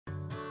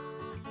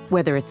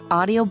Whether it's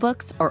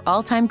audiobooks or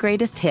all-time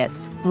greatest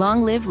hits,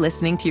 long live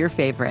listening to your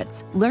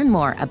favorites. Learn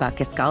more about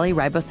Kisqali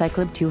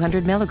Ribociclib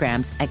 200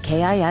 milligrams at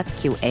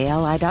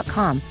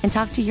KISQALI.com and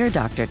talk to your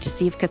doctor to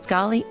see if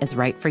Kisqali is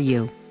right for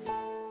you.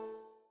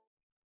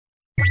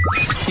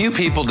 You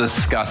people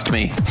disgust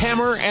me.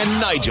 Hammer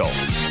and Nigel.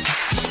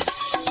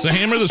 So,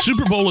 Hammer, the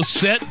Super Bowl is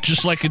set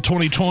just like in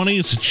 2020.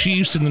 It's the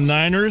Chiefs and the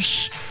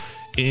Niners.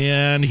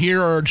 And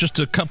here are just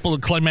a couple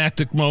of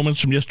climactic moments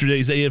from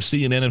yesterday's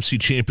AFC and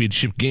NFC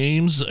championship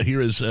games.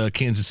 Here is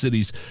Kansas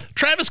City's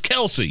Travis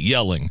Kelce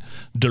yelling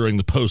during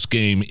the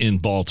postgame in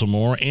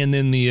Baltimore, and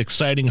then the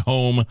exciting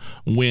home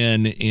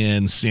win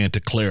in Santa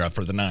Clara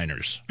for the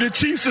Niners. The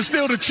Chiefs are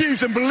still the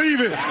Chiefs, and believe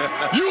it,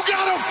 you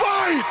gotta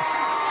fight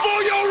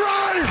for your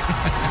right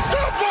to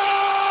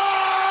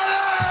party!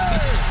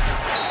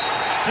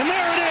 And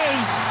there it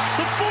is,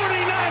 the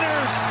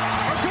 49ers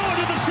are going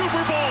to the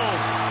Super Bowl.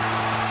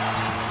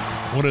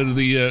 What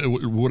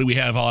do we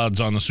have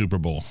odds on the Super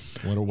Bowl?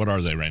 What are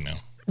they right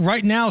now?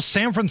 Right now,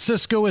 San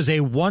Francisco is a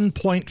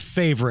 1-point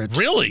favorite.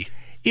 Really?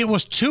 It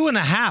was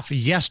 2.5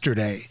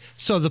 yesterday.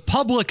 So the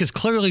public is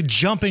clearly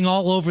jumping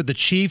all over the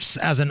Chiefs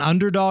as an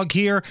underdog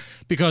here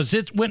because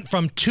it went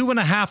from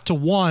 2.5 to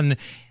 1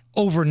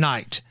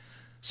 overnight.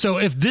 So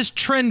if this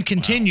trend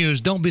continues,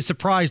 don't be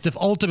surprised if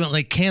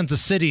ultimately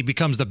Kansas City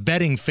becomes the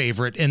betting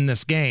favorite in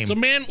this game. So,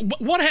 man,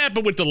 what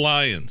happened with the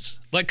Lions?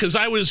 Like, because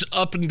I was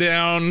up and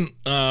down.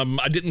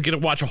 I didn't get to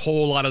watch a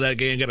whole lot of that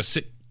game. Got a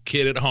sick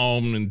kid at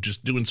home and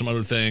just doing some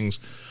other things.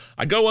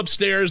 I go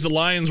upstairs. The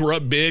Lions were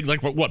up big,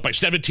 like, what, by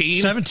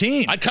 17?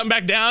 17. I come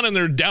back down, and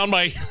they're down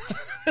by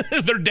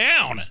 – they're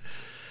down.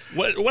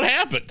 What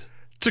happened?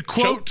 To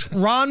quote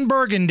Ron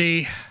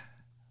Burgundy –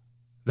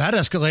 that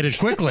escalated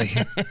quickly.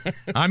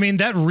 I mean,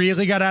 that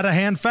really got out of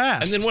hand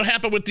fast. And then what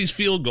happened with these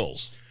field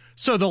goals?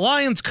 So the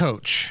Lions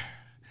coach,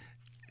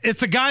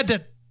 it's a guy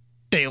that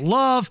they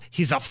love.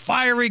 He's a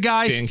fiery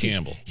guy. Dan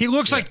Campbell. He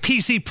looks like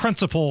PC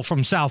Principal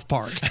from South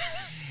Park.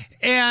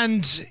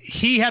 And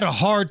he had a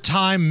hard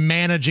time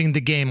managing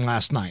the game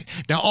last night.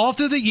 Now, all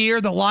through the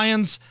year, the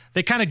Lions,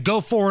 they kind of go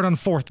for it on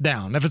fourth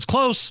down. If it's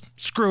close,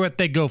 screw it,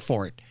 they go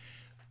for it.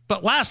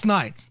 But last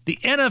night, the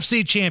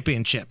NFC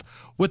Championship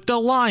with the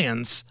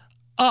Lions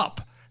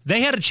up,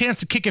 they had a chance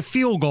to kick a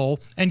field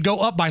goal and go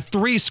up by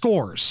 3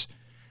 scores.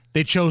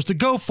 They chose to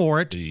go for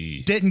it,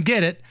 didn't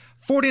get it.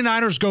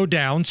 49ers go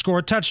down, score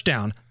a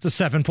touchdown. It's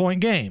a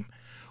 7-point game.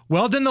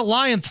 Well, then the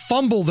Lions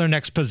fumble their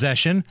next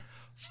possession.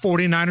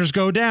 49ers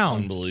go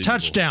down,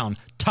 touchdown,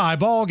 tie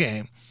ball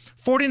game.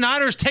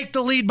 49ers take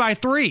the lead by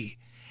 3.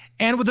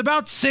 And with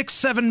about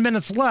 6-7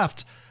 minutes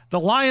left, the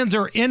Lions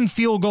are in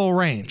field goal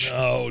range.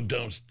 No,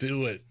 don't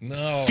do it.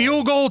 No.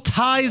 Field goal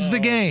ties the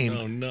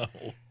game. No.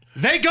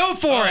 They go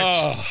for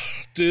it.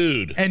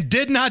 Dude. And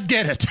did not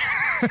get it.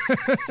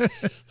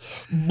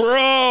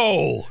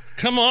 Bro,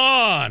 come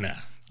on.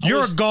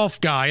 You're a golf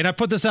guy, and I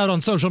put this out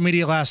on social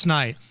media last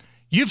night.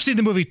 You've seen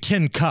the movie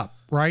Tin Cup,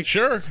 right?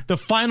 Sure. The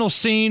final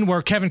scene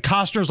where Kevin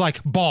Costner's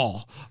like,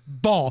 ball,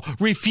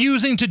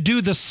 refusing to do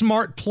the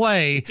smart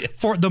play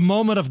for the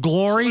moment of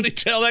glory. Somebody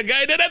tell that guy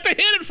he didn't have to hit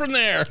it from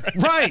there.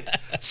 Right.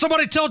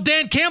 Somebody tell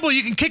Dan Campbell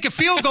you can kick a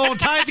field goal and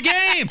tie the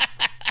game.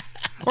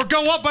 Or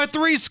go up by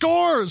 3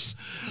 scores.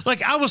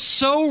 Like, I was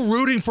so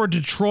rooting for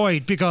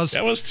Detroit because...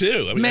 That was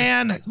too. I mean,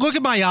 man, look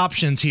at my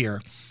options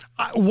here.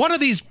 One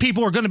of these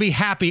people are going to be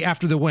happy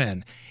after the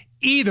win.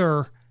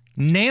 Either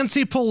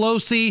Nancy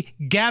Pelosi,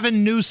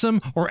 Gavin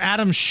Newsom, or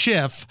Adam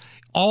Schiff,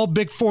 all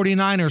big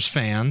 49ers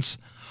fans,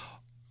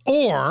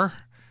 or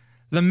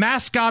the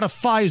mascot of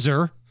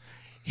Pfizer,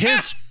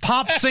 his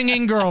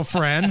pop-singing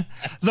girlfriend,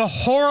 the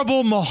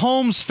horrible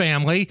Mahomes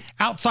family,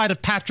 outside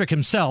of Patrick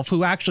himself,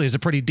 who actually is a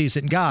pretty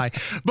decent guy.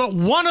 But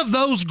one of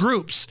those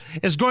groups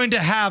is going to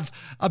have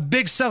a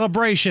big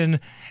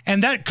celebration,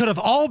 and that could have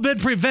all been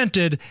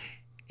prevented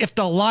if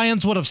the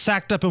Lions would have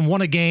sacked up and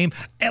won a game.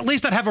 At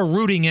least I'd have a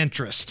rooting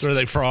interest. So are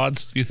they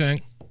frauds, you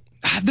think?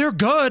 They're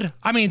good.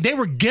 I mean, they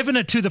were giving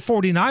it to the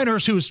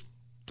 49ers, who's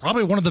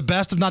probably one of the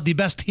best, if not the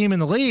best team in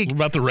the league. What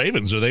about the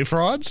Ravens? Are they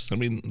frauds? I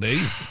mean, they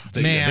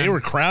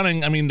were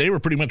crowning. I mean, they were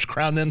pretty much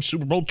crowned them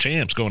Super Bowl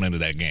champs going into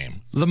that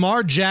game.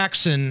 Lamar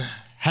Jackson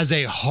has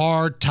a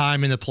hard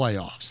time in the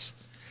playoffs.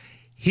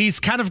 He's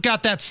kind of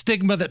got that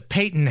stigma that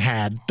Peyton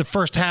had the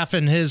first half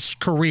in his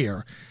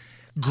career.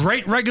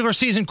 Great regular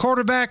season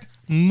quarterback,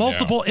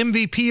 multiple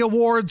MVP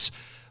awards,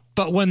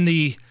 but when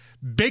the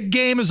big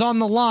game is on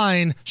the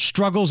line,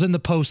 struggles in the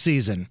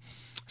postseason.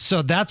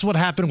 So that's what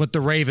happened with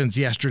the Ravens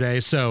yesterday.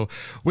 So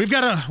we've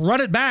got to run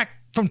it back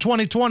from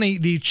 2020,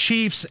 the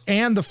Chiefs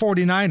and the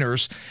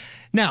 49ers.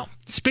 Now,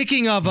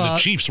 speaking of... the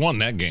Chiefs won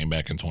that game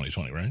back in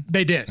 2020, right?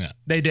 They did. Yeah.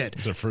 They did.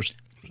 It's their first...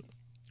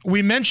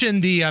 We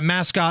mentioned the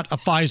mascot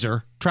of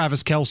Pfizer,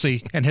 Travis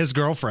Kelce, and his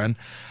girlfriend.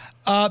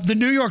 The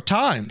New York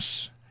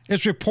Times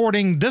is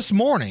reporting this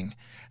morning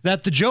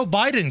that the Joe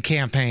Biden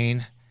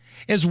campaign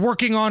is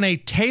working on a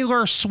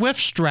Taylor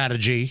Swift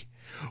strategy,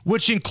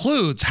 which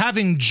includes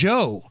having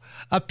Joe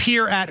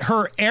appear at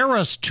her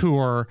Eras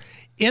tour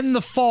in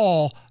the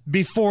fall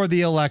before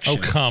the election.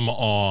 Oh, come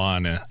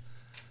on.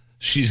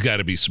 She's got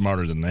to be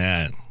smarter than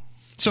that.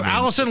 So,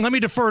 Allison, let me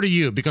defer to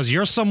you because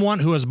you're someone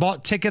who has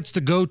bought tickets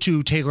to go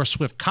to Taylor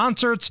Swift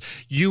concerts.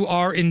 You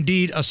are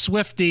indeed a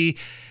Swiftie.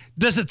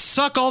 Does it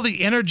suck all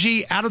the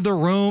energy out of the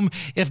room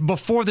if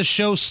before the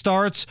show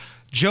starts,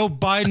 Joe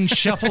Biden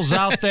shuffles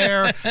out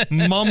there,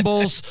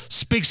 mumbles,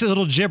 speaks a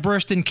little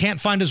gibberish, and can't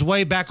find his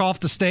way back off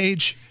the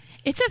stage?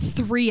 It's a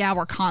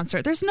 3-hour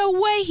concert. There's no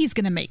way he's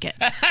going to make it.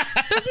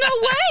 There's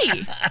no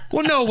way.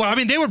 Well, no. I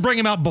mean, they would bring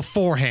him out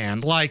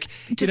beforehand. Like,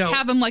 just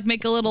have him like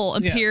make a little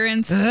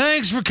appearance.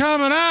 Thanks for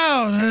coming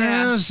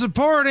out,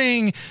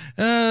 supporting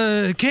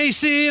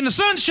KC and the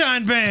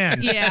Sunshine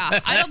Band. Yeah,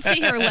 I don't see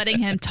her letting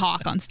him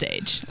talk on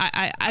stage.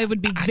 I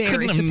would be very surprised.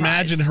 I couldn't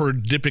imagine her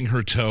dipping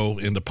her toe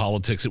into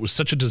politics. It was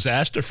such a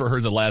disaster for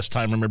her the last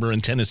time. Remember in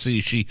Tennessee,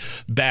 she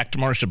backed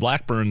Marsha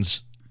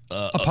Blackburn's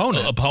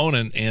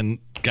opponent and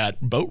got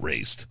boat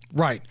raced.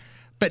 Right.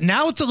 But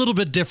now it's a little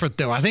bit different,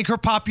 though. I think her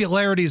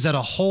popularity is at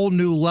a whole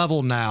new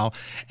level now.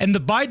 And the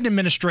Biden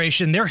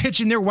administration, they're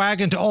hitching their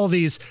wagon to all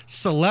these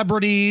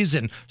celebrities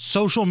and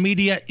social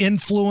media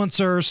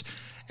influencers,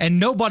 and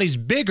nobody's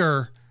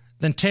bigger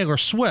than Taylor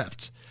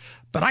Swift.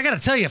 But I got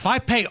to tell you, if I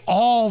pay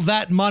all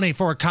that money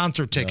for a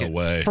concert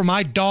ticket for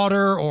my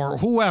daughter or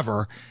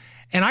whoever,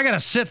 and I got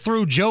to sit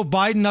through Joe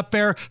Biden up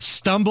there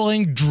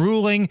stumbling,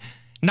 drooling,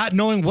 not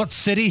knowing what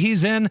city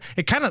he's in,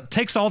 it kind of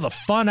takes all the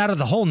fun out of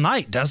the whole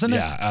night, doesn't it?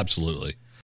 Yeah, absolutely.